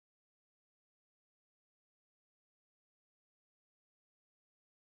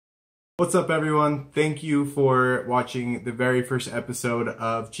What's up everyone? Thank you for watching the very first episode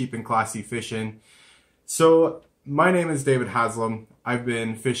of Cheap and Classy Fishing. So my name is David Haslam. I've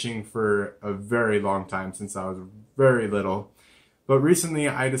been fishing for a very long time, since I was very little. But recently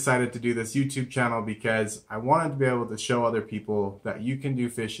I decided to do this YouTube channel because I wanted to be able to show other people that you can do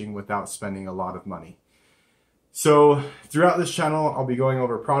fishing without spending a lot of money. So throughout this channel I'll be going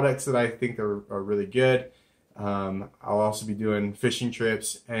over products that I think are really good. I'll also be doing fishing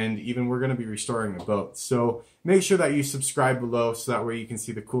trips, and even we're going to be restoring a boat. So make sure that you subscribe below so that way you can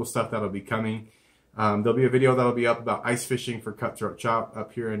see the cool stuff that'll be coming. There'll be a video that'll be up about ice fishing for cutthroat trout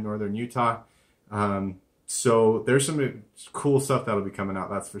up here in northern Utah. So there's some cool stuff that'll be coming out,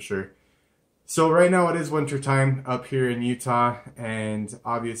 that's for sure. So right now it is winter time up here in Utah, and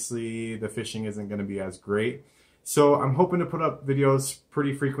obviously the fishing isn't going to be as great. So I'm hoping to put up videos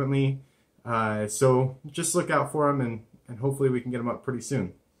pretty frequently. So just look out for them, and hopefully we can get them up pretty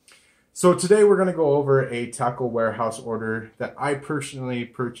soon. So today we're going to go over a tackle warehouse order that I personally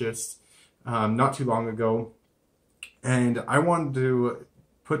purchased not too long ago, and I wanted to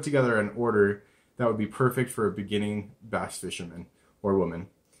put together an order that would be perfect for a beginning bass fisherman or woman.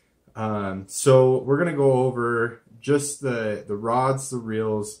 So we're going to go over just the rods, the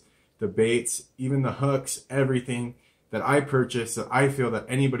reels, the baits, even the hooks, everything that I purchased that I feel that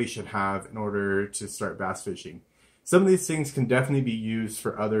anybody should have in order to start bass fishing. Some of these things can definitely be used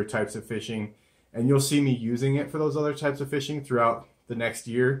for other types of fishing, and you'll see me using it for those other types of fishing throughout the next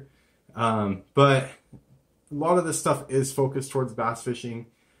year. But a lot of this stuff is focused towards bass fishing.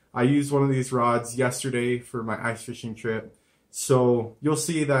 I used one of these rods yesterday for my ice fishing trip, so you'll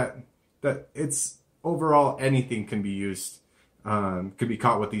see that it's overall anything can be used, can be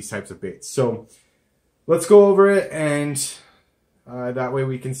caught with these types of baits. So let's go over it, and that way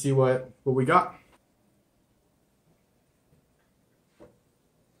we can see what we got.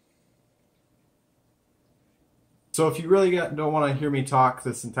 So if you really don't want to hear me talk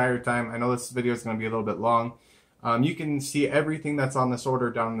this entire time, I know this video is going to be a little bit long. You can see everything that's on this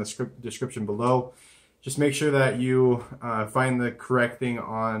order down in the description below. Just make sure that you find the correct thing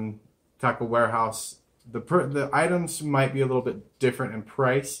on Tackle Warehouse. The items might be a little bit different in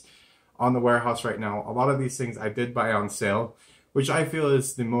price on the warehouse right now. A lot of these things I did buy on sale, which I feel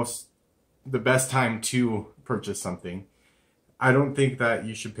is the best time to purchase something. I don't think that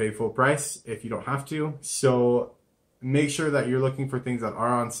you should pay full price if you don't have to. So make sure that you're looking for things that are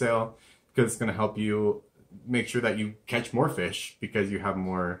on sale, because it's going to help you make sure that you catch more fish because you have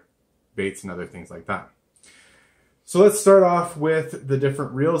more baits and other things like that. So let's start off with the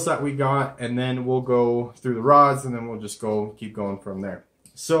different reels that we got, and then we'll go through the rods, and then we'll just keep going from there.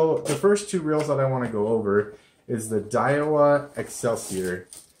 So the first two reels that I want to go over is the Daiwa Excelsior.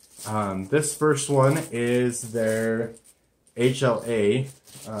 This first one is their HLA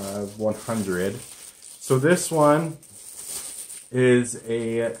 100. So this one is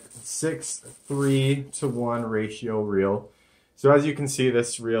a 6:3:1 ratio reel. So as you can see,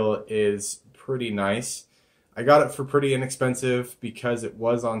 this reel is pretty nice. I got it for pretty inexpensive because it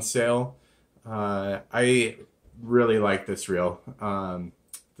was on sale. I really like this reel.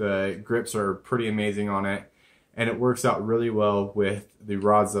 The grips are pretty amazing on it, and it works out really well with the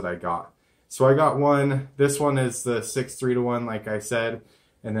rods that I got. So I got one, this one is the 6:3:1 like I said,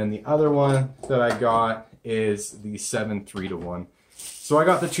 and then the other one that I got is the 7:3:1. So I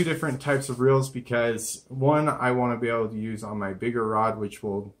got the two different types of reels because one I want to be able to use on my bigger rod, which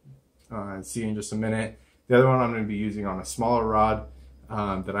we'll see in just a minute. The other one I'm going to be using on a smaller rod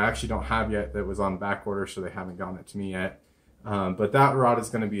that I actually don't have yet, that was on back order, so they haven't gotten it to me yet. But that rod is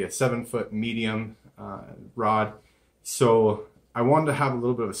going to be a 7-foot medium rod. So I wanted to have a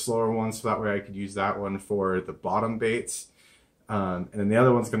little bit of a slower one, so that way I could use that one for the bottom baits. And then the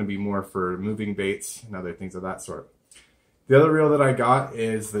other one's going to be more for moving baits and other things of that sort. The other reel that I got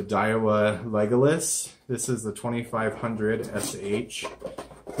is the Daiwa Legolas. This is the 2500 SH.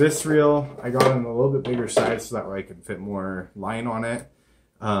 This reel I got in a little bit bigger size so that way I could fit more line on it.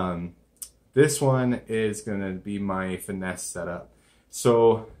 This one is going to be my finesse setup.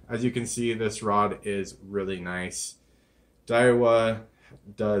 So as you can see, this rod is really nice. Daiwa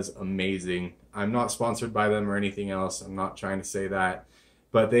does amazing. I'm not sponsored by them or anything else. I'm not trying to say that.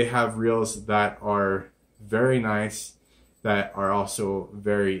 But they have reels that are very nice, that are also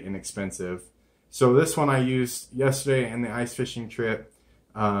very inexpensive. So this one I used yesterday in the ice fishing trip,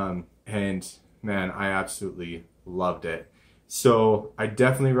 and man, I absolutely loved it. So I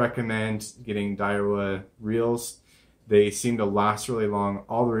definitely recommend getting Daiwa reels. They seem to last really long.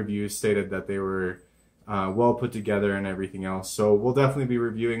 All the reviews stated that they were well put together and everything else. So we'll definitely be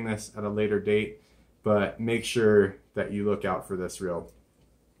reviewing this at a later date, but make sure that you look out for this reel.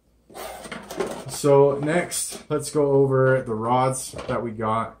 So next, let's go over the rods that we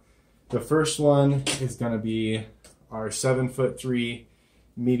got. The first one is going to be our 7'3"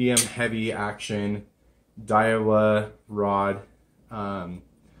 medium heavy action Daiwa rod.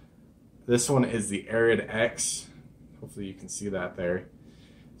 This one is the Arid X. Hopefully you can see that there.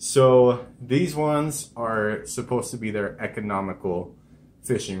 So these ones are supposed to be their economical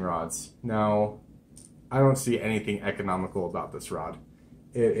fishing rods. Now, I don't see anything economical about this rod.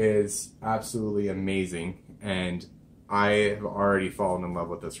 It is absolutely amazing, and I have already fallen in love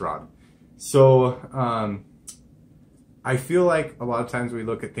with this rod. So I feel like a lot of times we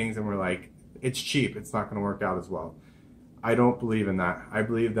look at things and we're like, it's cheap, it's not going to work out as well. I don't believe in that. I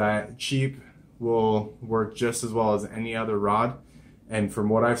believe that cheap will work just as well as any other rod, and from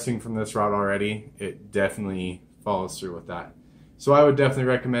what I've seen from this rod already, it definitely follows through with that. So I would definitely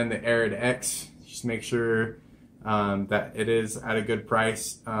recommend the Arid X. Just make sure that it is at a good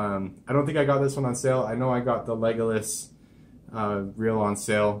price. I don't think I got this one on sale. I know I got the Legolas reel on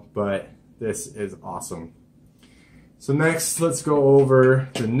sale, but this is awesome. So next, let's go over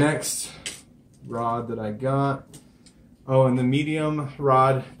the next rod that I got. Oh, and the medium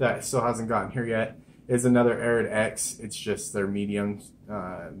rod that still hasn't gotten here yet is another Arid X. It's just their medium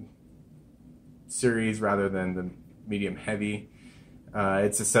series rather than the medium heavy.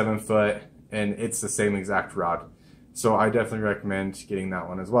 It's a 7 foot and it's the same exact rod. So I definitely recommend getting that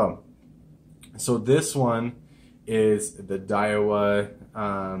one as well. So this one is the Daiwa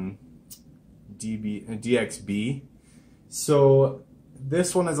DXB. So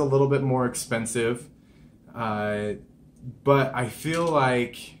this one is a little bit more expensive, but I feel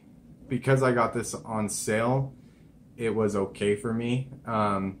like because I got this on sale, it was okay for me.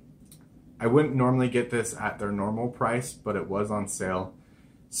 I wouldn't normally get this at their normal price, but it was on sale.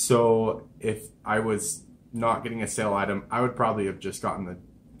 So if I was not getting a sale item, I would probably have just gotten the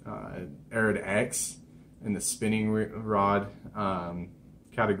Arid X in the spinning rod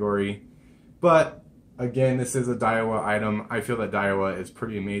category. But again, this is a Daiwa item. I feel that Daiwa is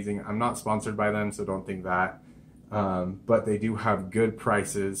pretty amazing. I'm not sponsored by them, so don't think that. But they do have good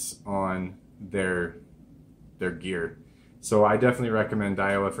prices on their gear. So I definitely recommend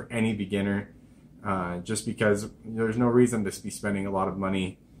Daiwa for any beginner, just because there's no reason to be spending a lot of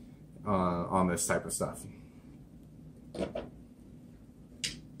money on this type of stuff.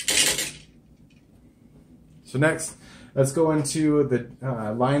 So next, let's go into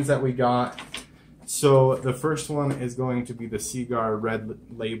the lines that we got. So the first one is going to be the Cigar Red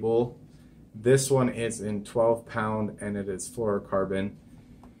Label. This one is in 12 pound and it is fluorocarbon.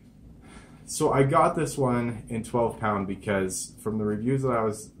 So I got this one in 12 pound because from the reviews that I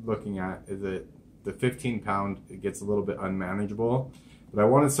was looking at, is that the 15 pound, it gets a little bit unmanageable, but I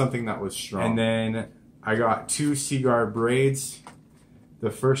wanted something that was strong. And then I got two Cigar braids.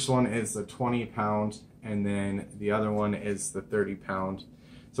 The first one is the 20 pound and then the other one is the 30 pound.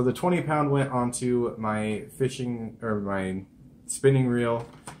 So the 20 pound went onto my fishing or my spinning reel,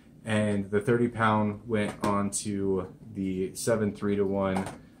 and the 30 pound went onto the 7-3-1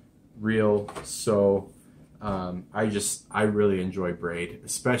 reel. So I really enjoy braid,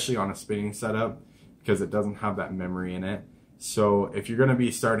 especially on a spinning setup, because it doesn't have that memory in it. So if you're going to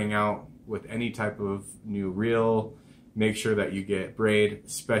be starting out with any type of new reel, make sure that you get braid,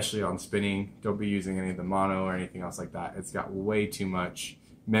 especially on spinning. Don't be using any of the mono or anything else like that. It's got way too much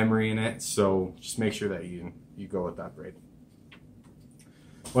memory in it, so just make sure that you go with that braid.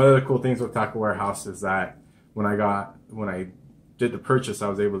 One of the cool things with Tackle Warehouse is that when I did the purchase, I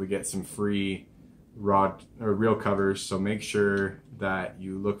was able to get some free rod or reel covers. So make sure that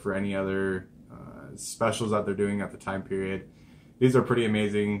you look for any other specials that they're doing at the time period. These are pretty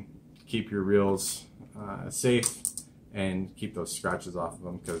amazing. Keep your reels safe and keep those scratches off of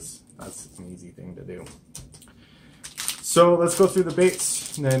them, because that's an easy thing to do. So let's go through the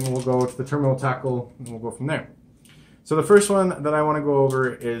baits, and then we'll go to the terminal tackle, and we'll go from there. So the first one that I want to go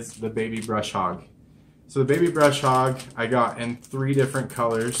over is the Baby Brush Hog. So the Baby Brush Hog I got in 3 different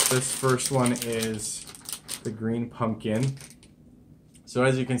colors. This first one is the green pumpkin. So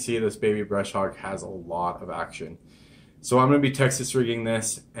as you can see, this Baby Brush Hog has a lot of action. So I'm going to be Texas rigging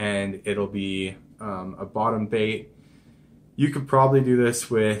this, and it'll be a bottom bait. You could probably do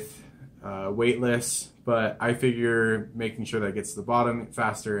this with weightless, but I figure making sure that it gets to the bottom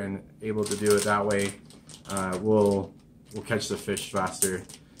faster and able to do it that way will catch the fish faster.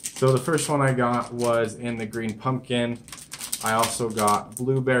 So the first one I got was in the green pumpkin. I also got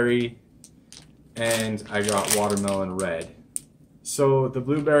blueberry, and I got watermelon red. So the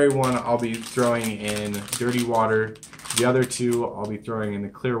blueberry one I'll be throwing in dirty water. The other 2 I'll be throwing in the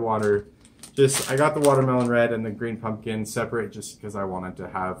clear water. I got the watermelon red and the green pumpkin separate just because I wanted to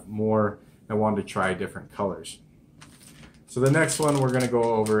have more I wanted to try different colors. So the next one we're going to go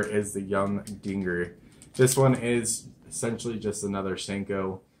over is the Young Dinger. This one is essentially just another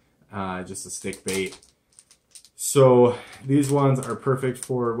Senko, just a stick bait. So these ones are perfect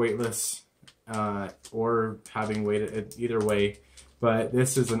for weightless or having weight, either way. But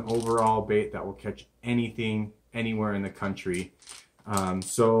this is an overall bait that will catch anything, anywhere in the country.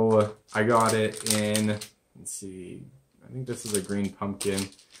 So I got it in, let's see, I think this is a green pumpkin.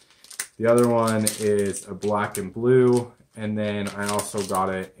 The other one is a black and blue. And then I also got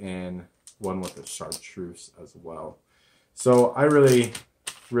it in one with a chartreuse as well. So I really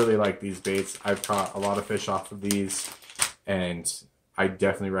like these baits. I've caught a lot of fish off of these, and I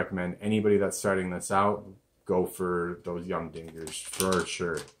definitely recommend anybody that's starting this out, go for those Young Dingers for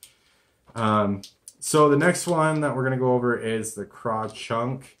sure. So the next one that we're going to go over is the Craw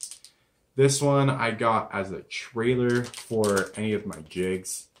Chunk. This one I got as a trailer for any of my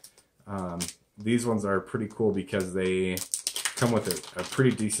jigs. These ones are pretty cool because they come with a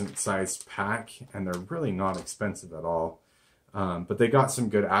pretty decent sized pack, and they're really not expensive at all. But they got some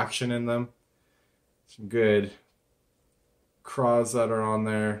good action in them. Some good craws that are on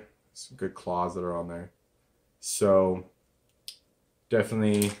there. Some good claws that are on there. So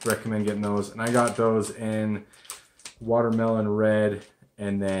definitely recommend getting those. And I got those in watermelon red,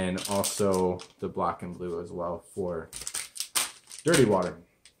 and then also the black and blue as well for dirty water.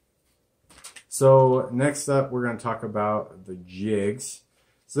 So next up, we're going to talk about the jigs.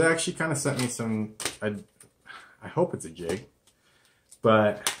 So they actually kind of sent me some, I hope it's a jig,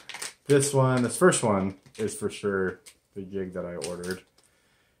 but this first one is for sure the jig that I ordered.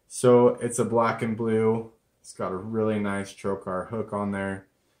 So it's a black and blue. It's got a really nice trocar hook on there.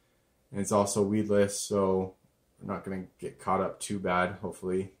 And it's also weedless, so we're not going to get caught up too bad,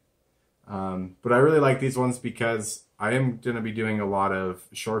 hopefully. But I really like these ones because I am going to be doing a lot of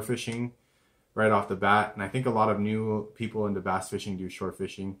shore fishing right off the bat, and I think a lot of new people into bass fishing do shore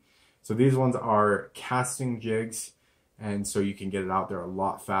fishing. So these ones are casting jigs, and so you can get it out there a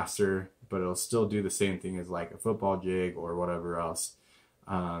lot faster, but it'll still do the same thing as like a football jig or whatever else.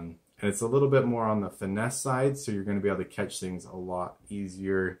 And it's a little bit more on the finesse side, so you're going to be able to catch things a lot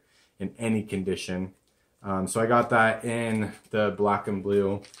easier in any condition. So I got that in the black and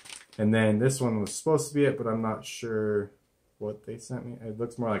blue, and then this one was supposed to be it, but I'm not sure what they sent me. It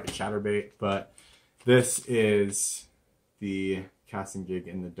looks more like a chatterbait, but this is the casting jig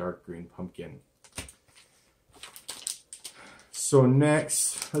in the dark green pumpkin. So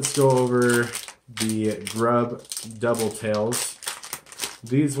next, let's go over the Grub double tails.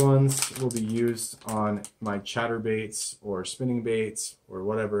 These ones will be used on my chatterbaits or spinning baits or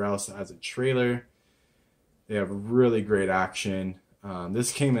whatever else as a trailer. They have really great action.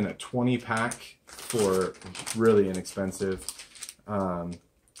 This came in a 20 pack for really inexpensive.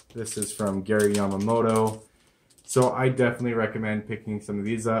 This is from Gary Yamamoto. So I definitely recommend picking some of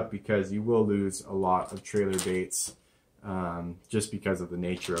these up because you will lose a lot of trailer baits just because of the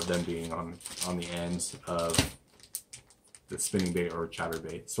nature of them being on the ends of the spinning bait or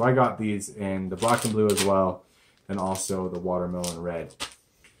chatterbait. So I got these in the black and blue as well, and also the watermelon red.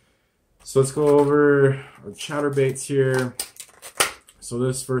 So let's go over our chatterbaits here. So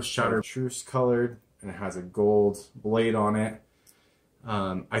this first chartreuse colored, and it has a gold blade on it.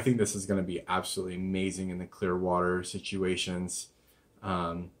 I think this is going to be absolutely amazing in the clear water situations.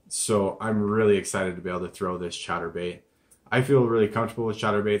 So I'm really excited to be able to throw this chatterbait. I feel really comfortable with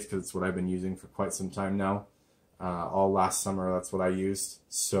chatterbaits because it's what I've been using for quite some time now. All last summer, that's what I used.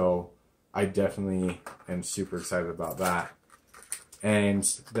 So I definitely am super excited about that. And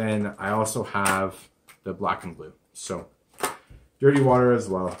then I also have the black and blue. So dirty water as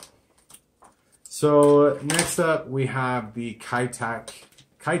well. So next up we have the Kitech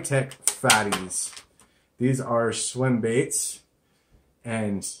Fatties. These are swim baits,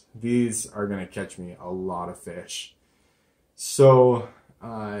 and these are going to catch me a lot of fish. So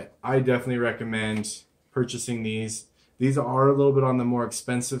I definitely recommend purchasing these. These are a little bit on the more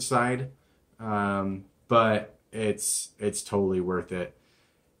expensive side, but it's totally worth it.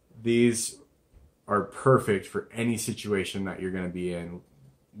 These are perfect for any situation that you're going to be in,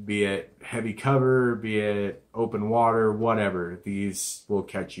 be it heavy cover, be it open water, whatever. These will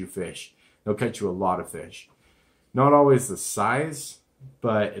catch you fish. They'll catch you a lot of fish. Not always the size,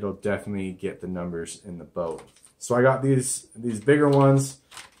 but it'll definitely get the numbers in the boat. So I got these bigger ones,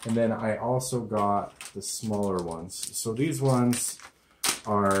 and then I also got the smaller ones. So these ones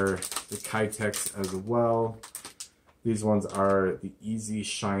are the Kitechs as well. These ones are the Easy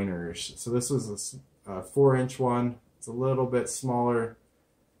Shiners. So this was a 4-inch one. It's a little bit smaller,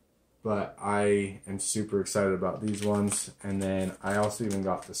 but I I am super excited about these ones. And then I also even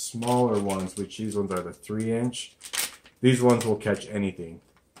got the smaller ones, which these ones are the 3-inch. These ones will catch anything.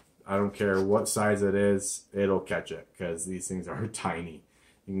 I don't care what size it is, it'll catch it, because these things are tiny.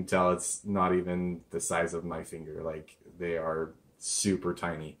 You can tell it's not even the size of my finger. Like, they are super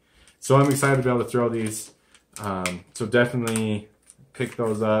tiny. So I'm excited to be able to throw these. So definitely pick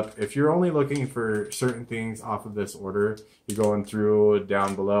those up. If you're only looking for certain things off of this order, you're going through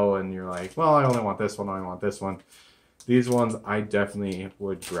down below and you're like, well, I only want this one, I only want this one. These ones I definitely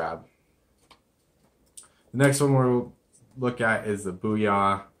would grab. The next one we'll look at is the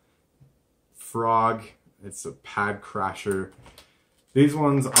Booyah Frog. It's a pad crasher. These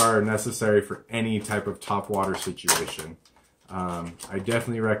ones are necessary for any type of top water situation. I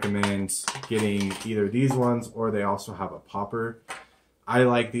definitely recommend getting either these ones, or they also have a popper. I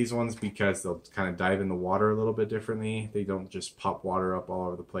like these ones because they'll kind of dive in the water a little bit differently. They don't just pop water up all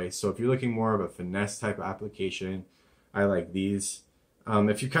over the place. So if you're looking more of a finesse type of application, I like these.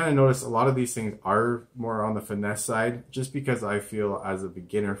 If you kind of notice, a lot of these things are more on the finesse side, just because I feel as a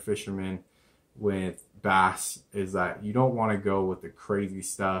beginner fisherman with bass is that you don't want to go with the crazy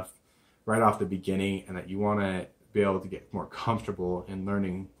stuff right off the beginning, and that you want to be able to get more comfortable in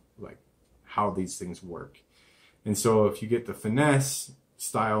learning like how these things work. And so if you get the finesse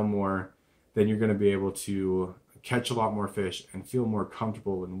style more, then you're going to be able to catch a lot more fish and feel more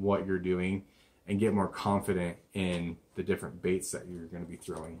comfortable in what you're doing and get more confident in the different baits that you're going to be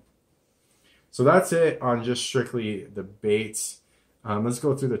throwing. So that's it on just strictly the baits. Let's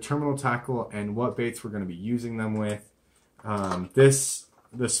go through the terminal tackle and what baits we're going to be using them with. This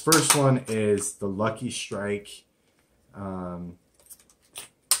first one is the Lucky Strike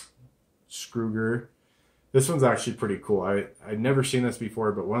Scrooger. This one's actually pretty cool. I'd never seen this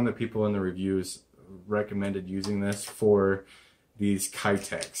before, but one of the people in the reviews recommended using this for these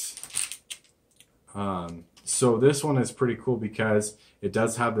Kitex. So this one is pretty cool because it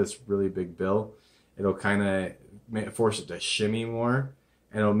does have this really big bill. It'll kind of force it to shimmy more,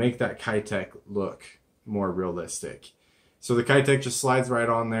 and it'll make that Kitex look more realistic. So the Kitex just slides right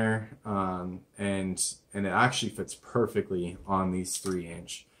on there, and it actually fits perfectly on these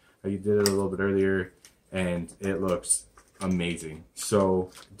 3-inch. I did it a little bit earlier, and it looks amazing. So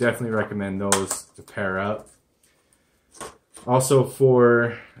definitely recommend those to pair up. Also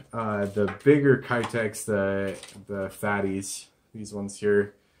for the bigger Kitex, the fatties, these ones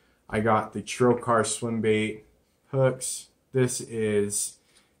here, I got the Trokar swim bait hooks. This is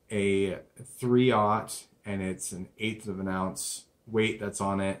a 3/0, and it's an 1/8 of an ounce weight that's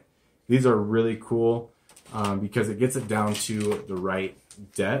on it. These are really cool because it gets it down to the right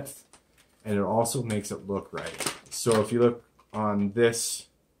depth, and it also makes it look right. So if you look on this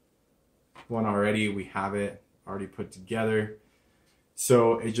one already, we have it already put together.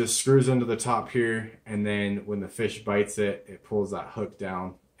 So it just screws into the top here, and then when the fish bites it, it pulls that hook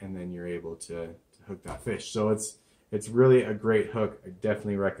down, and then you're able to hook that fish. So it's really a great hook. I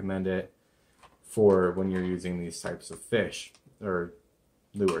definitely recommend it for when you're using these types of fish or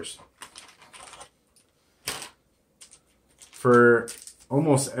lures. For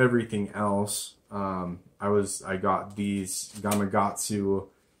almost everything else, I got these Gamakatsu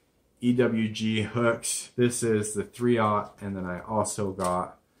EWG hooks. This is the 3/0, and then I also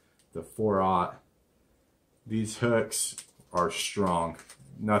got the 4/0. These hooks are strong.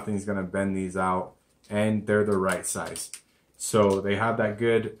 Nothing's gonna bend these out, and they're the right size. So they have that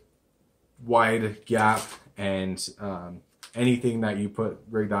good wide gap, and anything that you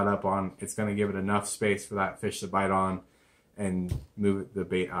rig that up on, it's gonna give it enough space for that fish to bite on and move the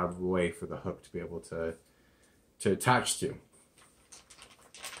bait out of the way for the hook to be able to attach to.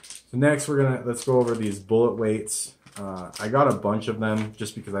 So next let's go over these bullet weights. I got a bunch of them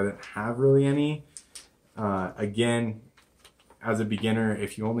just because I didn't have really any. Again, as a beginner,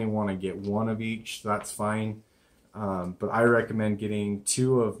 if you only want to get one of each, that's fine. But I recommend getting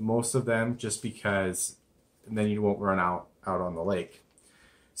 2 of most of them, just because then you won't run out on the lake.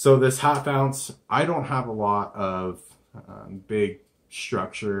 So this 1/2 ounce, I don't have a lot of big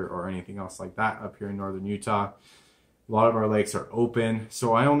structure or anything else like that up here in northern Utah. A lot of our lakes are open,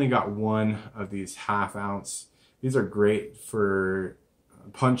 so I only got 1 of these 1/2 ounce. These are great for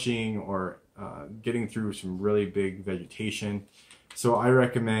punching or getting through some really big vegetation. So I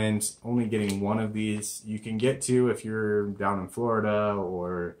recommend only getting 1 of these. You can get 2 if you're down in Florida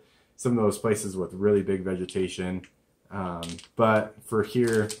or some of those places with really big vegetation. But for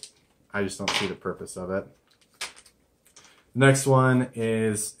here, I just don't see the purpose of it. The next one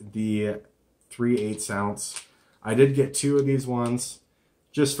is the 3/8 ounce. I did get 2 of these ones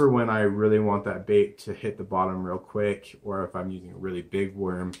just for when I really want that bait to hit the bottom real quick, or if I'm using a really big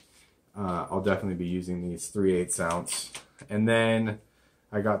worm. I'll definitely be using these 3/8 ounce. And then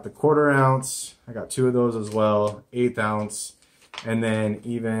I got the 1/4 ounce. I got 2 of those as well, 1/8 ounce, and then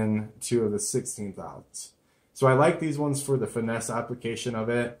even 2 of the 16th ounce. So I like these ones for the finesse application of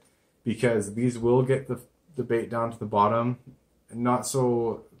it, because these will get the bait down to the bottom. Not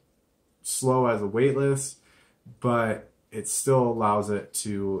so slow as a weightless, but it still allows it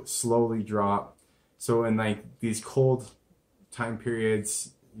to slowly drop. So in like these cold time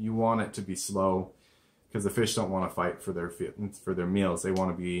periods, you want it to be slow, because the fish don't want to fight for their meals. They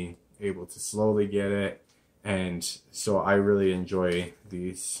want to be able to slowly get it. And so I really enjoy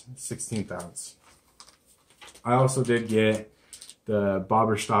these 16th ounce. I also did get the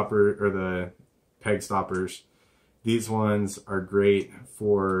bobber stopper, or the peg stoppers. These ones are great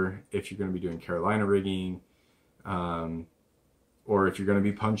for if you're going to be doing Carolina rigging, or if you're going to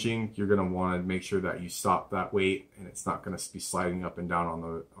be punching. You're going to want to make sure that you stop that weight and it's not going to be sliding up and down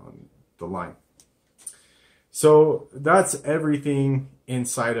on the line. So that's everything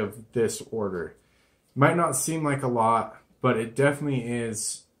inside of this order. Might not seem like a lot, but it definitely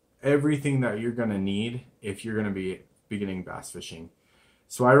is everything that you're going to need if you're going to be beginning bass fishing.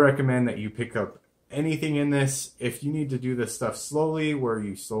 So I recommend that you pick up anything in this. If you need to do this stuff slowly, where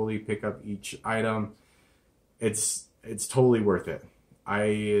you slowly pick up each item, it's totally worth it.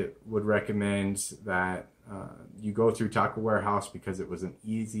 I would recommend that you go through Tackle Warehouse, because it was an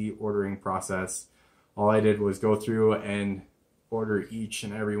easy ordering process. All I did was go through and order each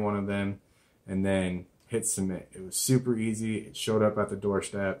and every one of them, and then hit submit. It was super easy. It showed up at the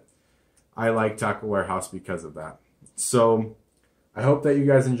doorstep. I like Tackle Warehouse because of that. So I hope that you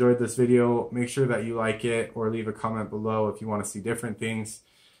guys enjoyed this video. Make sure that you like it, or leave a comment below if you want to see different things.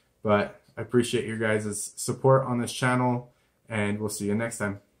 But I appreciate your guys' support on this channel, and we'll see you next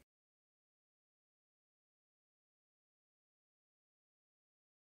time.